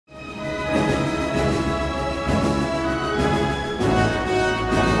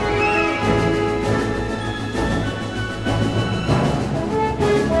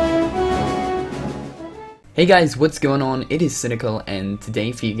Hey guys, what's going on? It is Cynnnical, and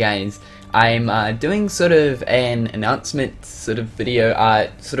today for you guys, I'm doing sort of an announcement sort of video,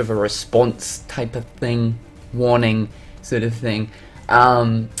 sort of a response type of thing, warning sort of thing.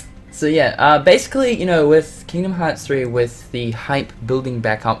 So yeah, basically, you know, with Kingdom Hearts 3, with the hype building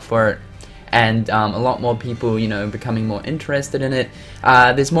back up for it, and a lot more people, you know, becoming more interested in it.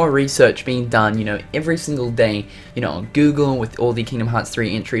 There's more research being done, you know, every single day, you know, on Google with all the Kingdom Hearts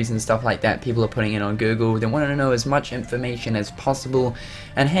 3 entries and stuff like that. People are putting it on Google. They want to know as much information as possible,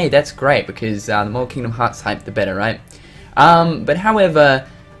 and hey, that's great because the more Kingdom Hearts hype, the better, right? But however,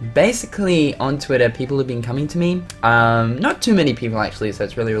 basically on Twitter, people have been coming to me, not too many people actually, so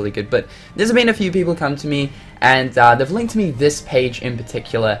it's really good, but there's been a few people come to me, and they've linked to me this page in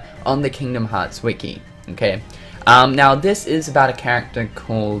particular on the Kingdom Hearts wiki, okay? Now this is about a character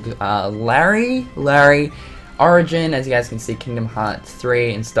called Larry Origin, as you guys can see, Kingdom Hearts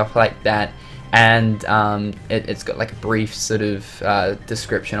 3 and stuff like that, and it's got like a brief sort of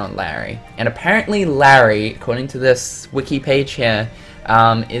description on Larry, and apparently Larry, according to this wiki page here,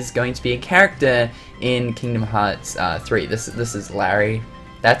 is going to be a character in Kingdom Hearts 3. This is Larry.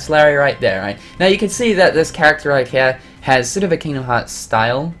 That's Larry right there, right? Now you can see that this character right here has sort of a Kingdom Hearts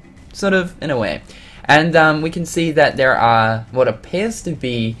style, sort of, in a way. And we can see that there are what appears to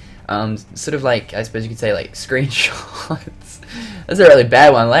be sort of like, I suppose you could say, like screenshots. That's a really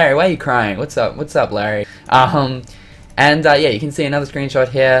bad one. Larry, why are you crying? What's up? What's up, Larry? Yeah, you can see another screenshot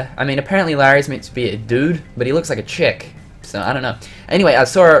here. I mean, apparently Larry's meant to be a dude, but he looks like a chick. So, I don't know. Anyway, I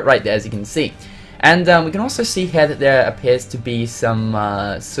saw it right there, as you can see. And we can also see here that there appears to be some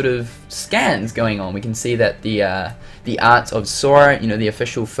sort of scans going on. We can see that the art of Sora, you know, the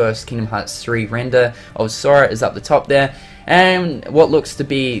official first Kingdom Hearts 3 render of Sora is up the top there. And what looks to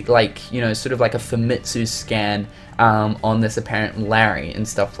be like, you know, sort of like a Famitsu scan on this apparent Larry and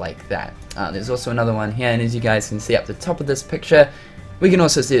stuff like that. There's also another one here, and as you guys can see up the top of this picture, we can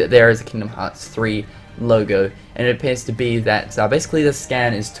also see that there is a Kingdom Hearts 3 logo, and it appears to be that basically the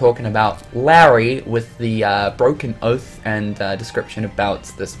scan is talking about Larry with the broken oath and description about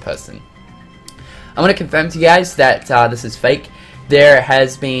this person. I want to confirm to you guys that this is fake. There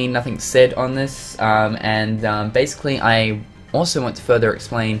has been nothing said on this, and basically I also want to further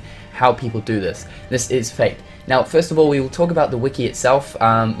explain how people do this. This is fake. Now, first of all, we will talk about the wiki itself.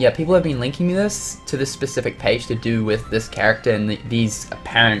 Yeah, people have been linking me to this specific page to do with this character and these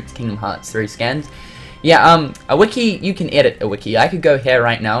apparent Kingdom Hearts 3 scans. Yeah, a wiki, you can edit a wiki. I could go here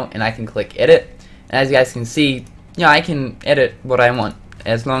right now and I can click edit, and as you guys can see, yeah, I can edit what I want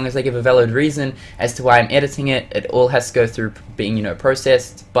as long as I give a valid reason as to why I'm editing it. It all has to go through being, you know,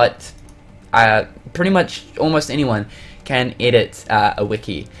 processed, but pretty much almost anyone can edit a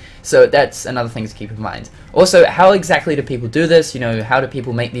wiki. So that's another thing to keep in mind. Also, how exactly do people do this? You know, how do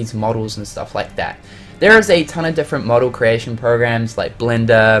people make these models and stuff like that? There is a ton of different model creation programs like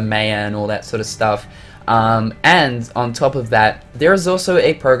Blender, Maya, and all that sort of stuff. And on top of that, there is also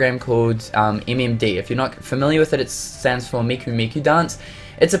a program called MMD. If you're not familiar with it, it stands for Miku Miku Dance.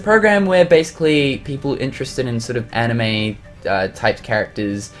 It's a program where basically people interested in sort of anime typed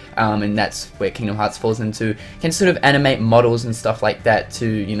characters, and that's where Kingdom Hearts falls into, can sort of animate models and stuff like that to,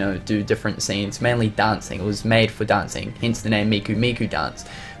 you know, do different scenes, mainly dancing. It was made for dancing, hence the name Miku Miku Dance.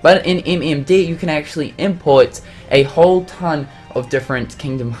 But in MMD, you can actually import a whole ton of different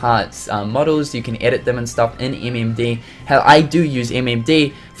Kingdom Hearts models. You can edit them and stuff in MMD. Hell, I do use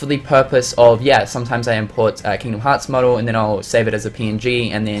MMD for the purpose of, yeah, sometimes I import a Kingdom Hearts model and then I'll save it as a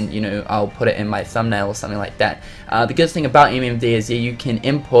PNG, and then, you know, I'll put it in my thumbnail or something like that. The good thing about MMD is, yeah, you can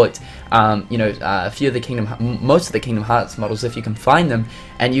import, you know, a few of the most of the Kingdom Hearts models if you can find them,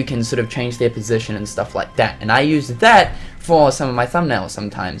 and you can sort of change their position and stuff like that. And I use that for some of my thumbnails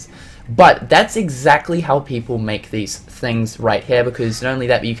sometimes. But that's exactly how people make these things right here, because not only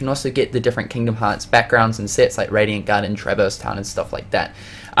that, but you can also get the different Kingdom Hearts backgrounds and sets like Radiant Garden, Traverse Town, and stuff like that.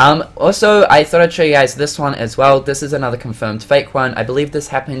 Also, I thought I'd show you guys this one as well. This is another confirmed fake one. I believe this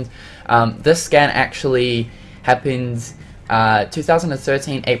happened, this scan actually happened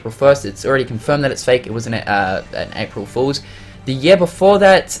 2013, April 1st. It's already confirmed that it's fake. It was an April Fool's. The year before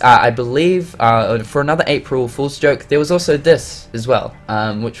that, I believe, for another April Fool's joke, there was also this as well,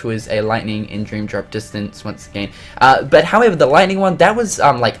 which was a lightning in Dream Drop Distance once again. But however, the lightning one, that was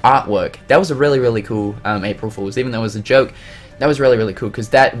like artwork. That was a really cool April Fool's, even though it was a joke. That was really cool because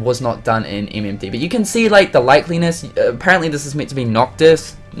that was not done in MMD. But you can see like the likeliness. Apparently, this is meant to be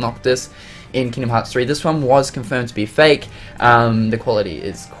Noctis in Kingdom Hearts 3. This one was confirmed to be fake. The quality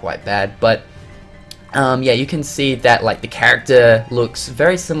is quite bad, but yeah, you can see that like the character looks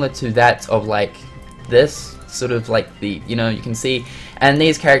very similar to that of like this sort of like the, you know, you can see and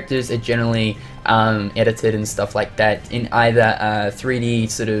these characters are generally edited and stuff like that in either a 3D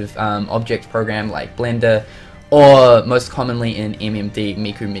sort of object program like Blender, or most commonly in MMD,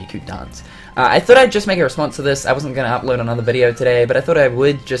 Miku Miku Dance. I thought I'd just make a response to this. I wasn't going to upload another video today, but I thought I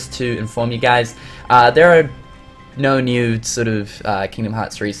would, just to inform you guys. There are no new sort of Kingdom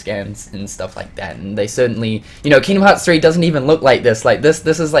Hearts 3 scans and stuff like that, and they certainly, you know, Kingdom Hearts 3 doesn't even look like this. Like this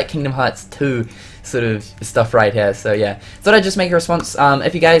is like Kingdom Hearts 2 sort of stuff right here. So yeah, thought I'd just make a response.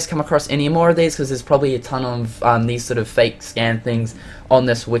 If you guys come across any more of these, because there's probably a ton of these sort of fake scan things on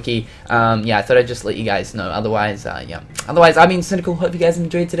this wiki, yeah, I thought I'd just let you guys know. Otherwise, yeah. Otherwise, I've been Cynnnical. Hope you guys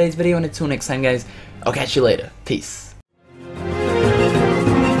enjoyed today's video, and until next time, guys, I'll catch you later. Peace.